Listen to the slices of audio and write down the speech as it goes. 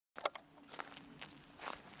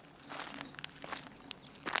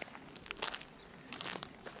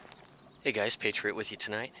Hey guys, Patriot with you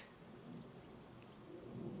tonight.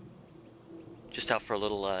 Just out for a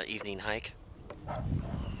little evening hike.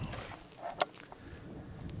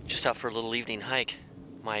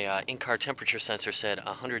 My in-car temperature sensor said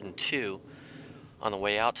 102 on the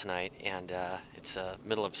way out tonight, and it's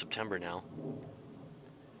middle of September now.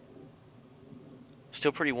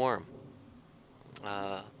 Still pretty warm.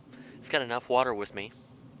 I've got enough water with me,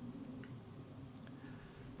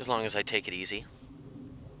 as long as I take it easy.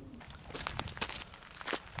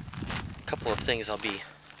 A couple of things I'll be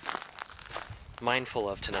mindful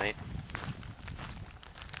of tonight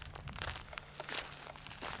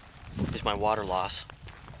is my water loss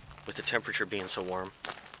with the temperature being so warm.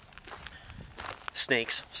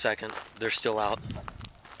 Snakes, second, they're still out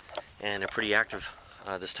and they're pretty active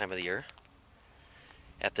this time of the year,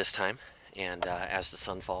 at this time, and as the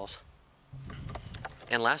sun falls.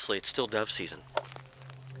 And lastly, it's still dove season.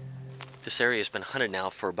 This area has been hunted now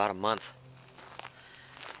for about a month.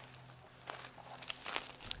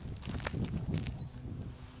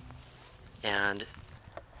 And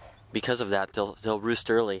because of that, they'll roost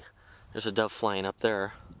early. There's a dove flying up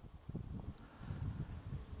there.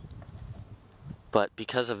 But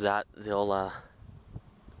because of that, they'll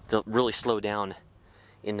really slow down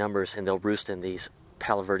in numbers, and they'll roost in these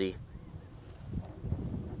Palo Verde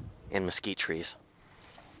and mesquite trees.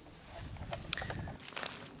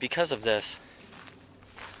 Because of this,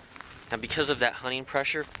 and because of that hunting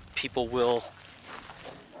pressure, people will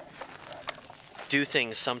do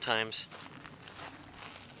things sometimes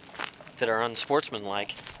that are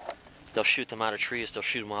unsportsmanlike. They'll shoot them out of trees, they'll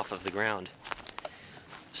shoot them off of the ground.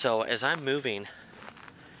 So as I'm moving,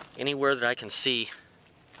 anywhere that I can see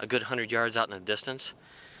a good 100 yards out in the distance,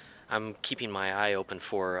 I'm keeping my eye open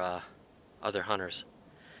for other hunters.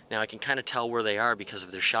 Now I can kind of tell where they are because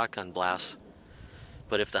of their shotgun blasts,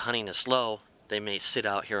 but if the hunting is slow, they may sit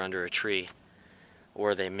out here under a tree,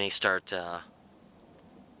 or they may start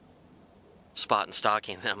spot and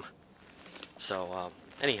stalking them. So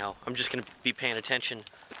anyhow, I'm just going to be paying attention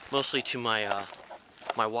mostly to my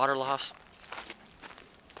my water loss,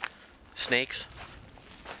 snakes,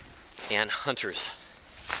 and hunters.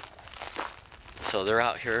 So they're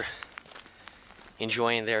out here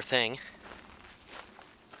enjoying their thing,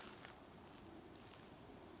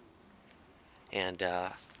 and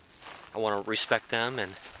I want to respect them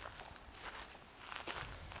and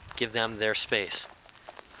give them their space,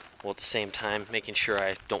 while at the same time making sure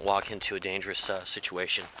I don't walk into a dangerous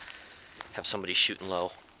situation, have somebody shooting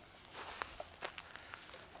low.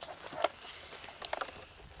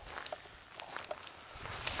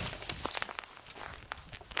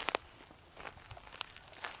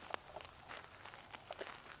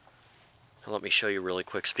 Now let me show you really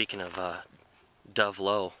quick, speaking of dove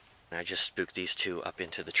low, I just spooked these two up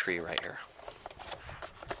into the tree right here.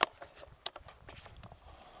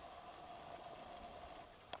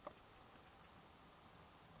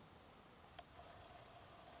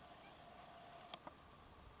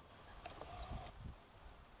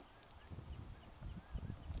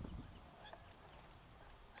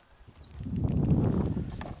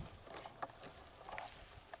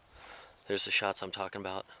 There's the shots I'm talking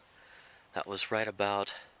about. That was right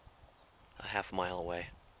about a half mile away.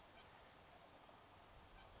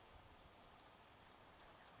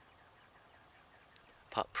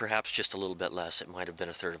 Perhaps just a little bit less. It might have been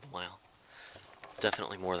a third of a mile.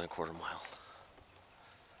 Definitely more than a quarter mile.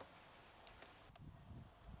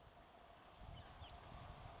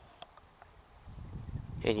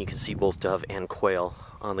 And you can see both dove and quail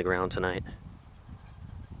on the ground tonight.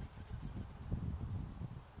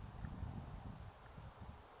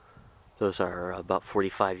 Those are about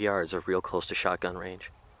 45 yards, or real close to shotgun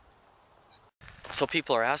range. So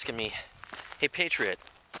people are asking me, hey Patriot,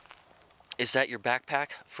 is that your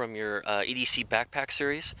backpack from your EDC backpack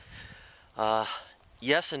series?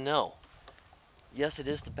 Yes and no. Yes, it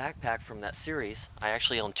is the backpack from that series. I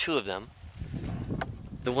actually own two of them.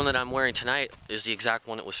 The one that I'm wearing tonight is the exact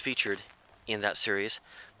one that was featured in that series,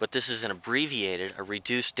 but this is an abbreviated, a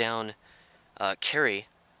reduced down carry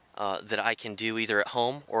that I can do either at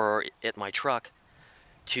home or at my truck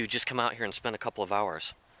to just come out here and spend a couple of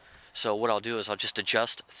hours. So what I'll do is I'll just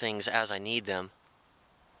adjust things as I need them.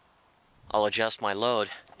 I'll adjust my load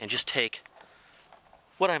and just take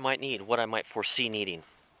what I might need, what I might foresee needing.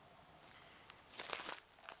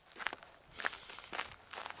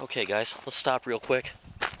 Okay guys, let's stop real quick.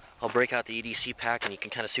 I'll break out the EDC pack and you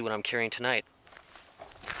can kind of see what I'm carrying tonight.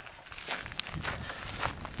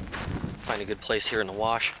 Find a good place here in the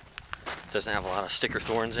wash. Doesn't have a lot of sticker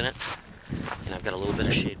thorns in it. And I've got a little bit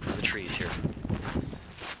of shade from the trees here.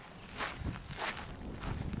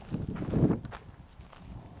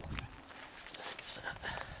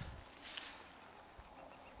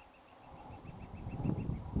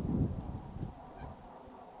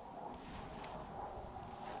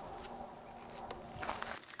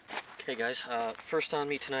 Hey guys, first on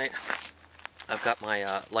me tonight, I've got my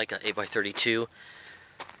Leica 8x32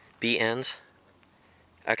 BNs.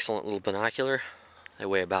 Excellent little binocular. They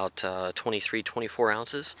weigh about 23-24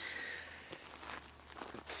 ounces.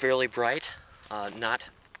 Fairly bright, not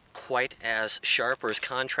quite as sharp or as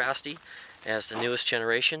contrasty as the newest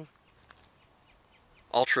generation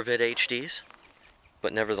Ultravid HDs,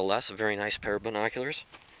 but nevertheless a very nice pair of binoculars.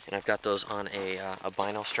 And I've got those on a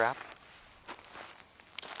bino strap.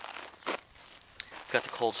 Got the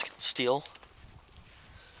Cold Steel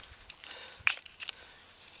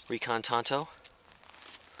Recon Tonto.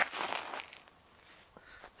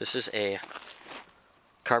 This is a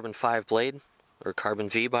carbon 5 blade, or carbon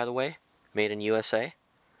V by the way, made in USA.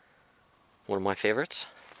 One of my favorites.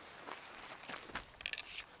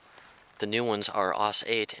 The new ones are AUS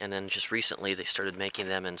 8, and then just recently they started making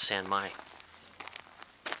them in Sanmai.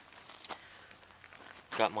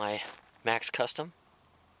 Got my Max Custom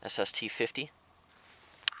SST50.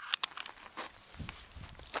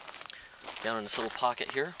 Down in this little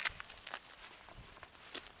pocket here,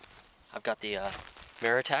 I've got the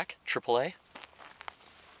Maritac AAA,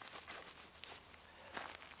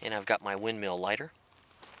 and I've got my windmill lighter.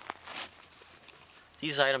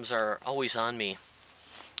 These items are always on me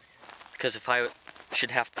because if I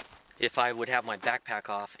would have my backpack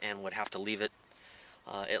off and would have to leave it,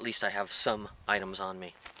 at least I have some items on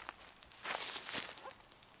me.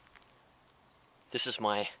 This is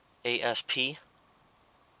my ASP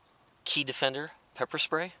Key Defender pepper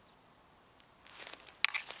spray.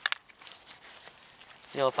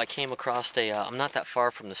 You know, if I came across I'm not that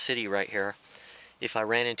far from the city right here. If I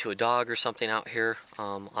ran into a dog or something out here,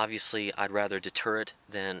 obviously I'd rather deter it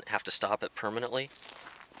than have to stop it permanently.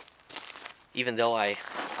 Even though I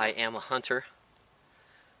am a hunter,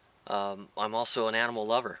 I'm also an animal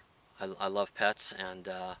lover. I love pets, and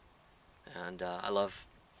I love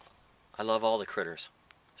all the critters.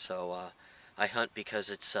 So I hunt because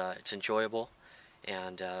it's enjoyable,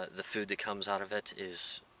 and the food that comes out of it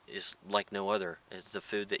is like no other. It's the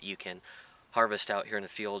food that you can harvest out here in the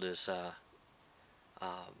field is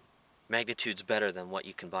magnitudes better than what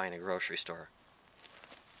you can buy in a grocery store.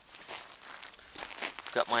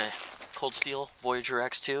 Got my Cold Steel Voyager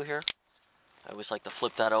X2 here. I always like to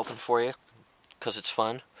flip that open for you because it's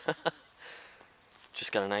fun.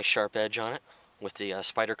 Just got a nice sharp edge on it with the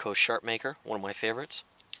Spyderco Sharp Maker, one of my favorites.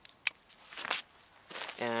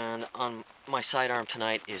 And on my sidearm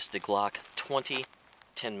tonight is the Glock 20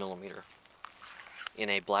 10mm in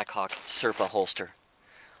a Blackhawk Serpa holster.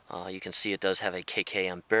 You can see it does have a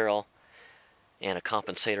KKM barrel and a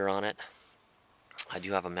compensator on it. I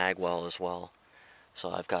do have a magwell as well.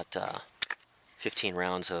 So I've got 15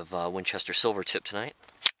 rounds of Winchester Silvertip tonight.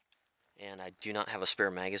 And I do not have a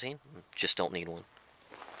spare magazine, just don't need one.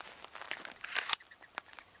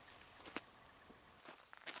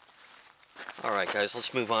 Alright guys,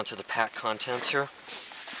 let's move on to the pack contents here.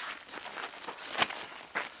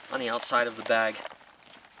 On the outside of the bag,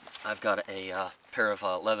 I've got a pair of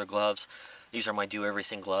leather gloves. These are my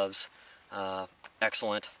do-everything gloves.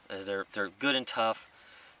 Excellent. They're good and tough.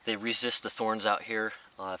 They resist the thorns out here.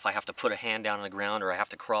 If I have to put a hand down on the ground, or I have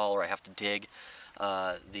to crawl, or I have to dig,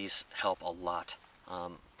 these help a lot.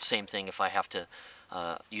 Same thing if I have to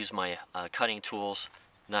use my cutting tools,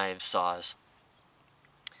 knives, saws,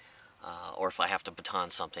 or if I have to baton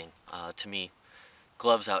something. To me,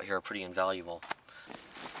 gloves out here are pretty invaluable.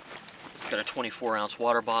 Got a 24-ounce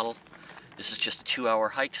water bottle. This is just a 2-hour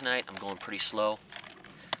hike tonight. I'm going pretty slow.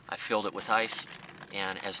 I filled it with ice,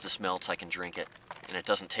 and as this melts I can drink it, and it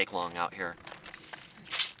doesn't take long out here.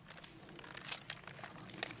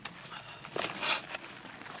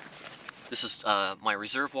 This is my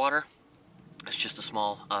reserve water. It's just a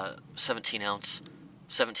small 17 ounces.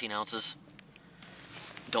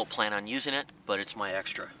 Don't plan on using it, but it's my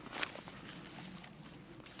extra.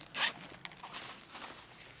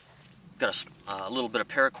 Got a little bit of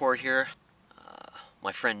paracord here.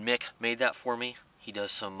 My friend Mick made that for me. He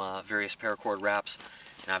does some various paracord wraps,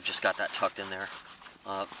 and I've just got that tucked in there.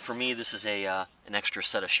 For me, this is an extra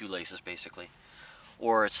set of shoelaces, basically.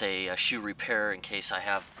 Or it's a shoe repair in case I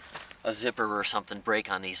have a zipper or something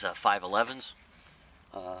break on these 511s.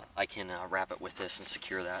 I can wrap it with this and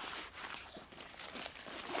secure that.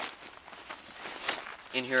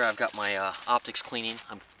 In here I've got my optics cleaning.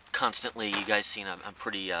 I'm constantly, you guys seen, I'm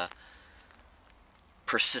pretty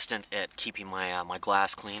persistent at keeping my my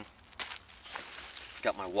glass clean.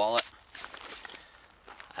 Got my wallet.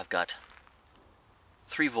 I've got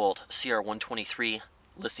 3-volt CR123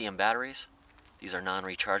 lithium batteries. These are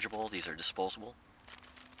non-rechargeable, these are disposable.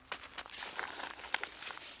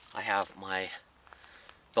 I have my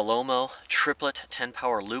Belomo triplet 10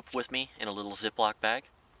 power loop with me in a little Ziploc bag,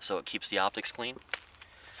 so it keeps the optics clean.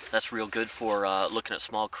 That's real good for looking at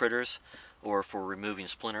small critters or for removing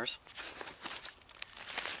splinters.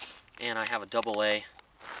 And I have a AA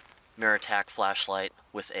Maritac flashlight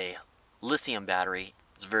with a lithium battery.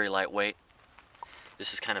 It's very lightweight.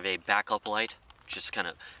 This is kind of a backup light. Just kind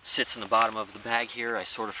of sits in the bottom of the bag here. I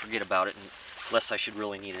sort of forget about it unless I should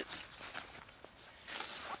really need it.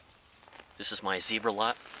 This is my Zebra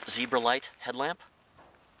Light headlamp.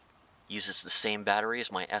 Uses the same battery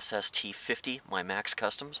as my SST50, my Max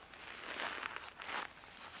Customs.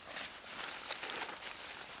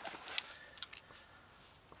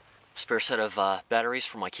 Spare set of batteries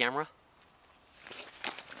for my camera.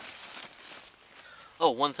 Oh,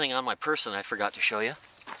 one thing on my person I forgot to show you.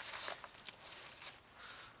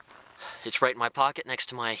 It's right in my pocket next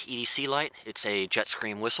to my EDC light. It's a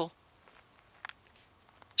Jetstream whistle.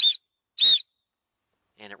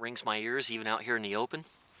 And it rings my ears even out here in the open.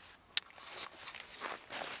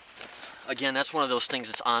 Again, that's one of those things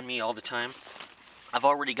that's on me all the time. I've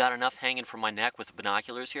already got enough hanging from my neck with the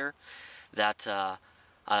binoculars here that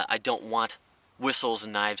I don't want whistles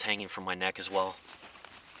and knives hanging from my neck as well.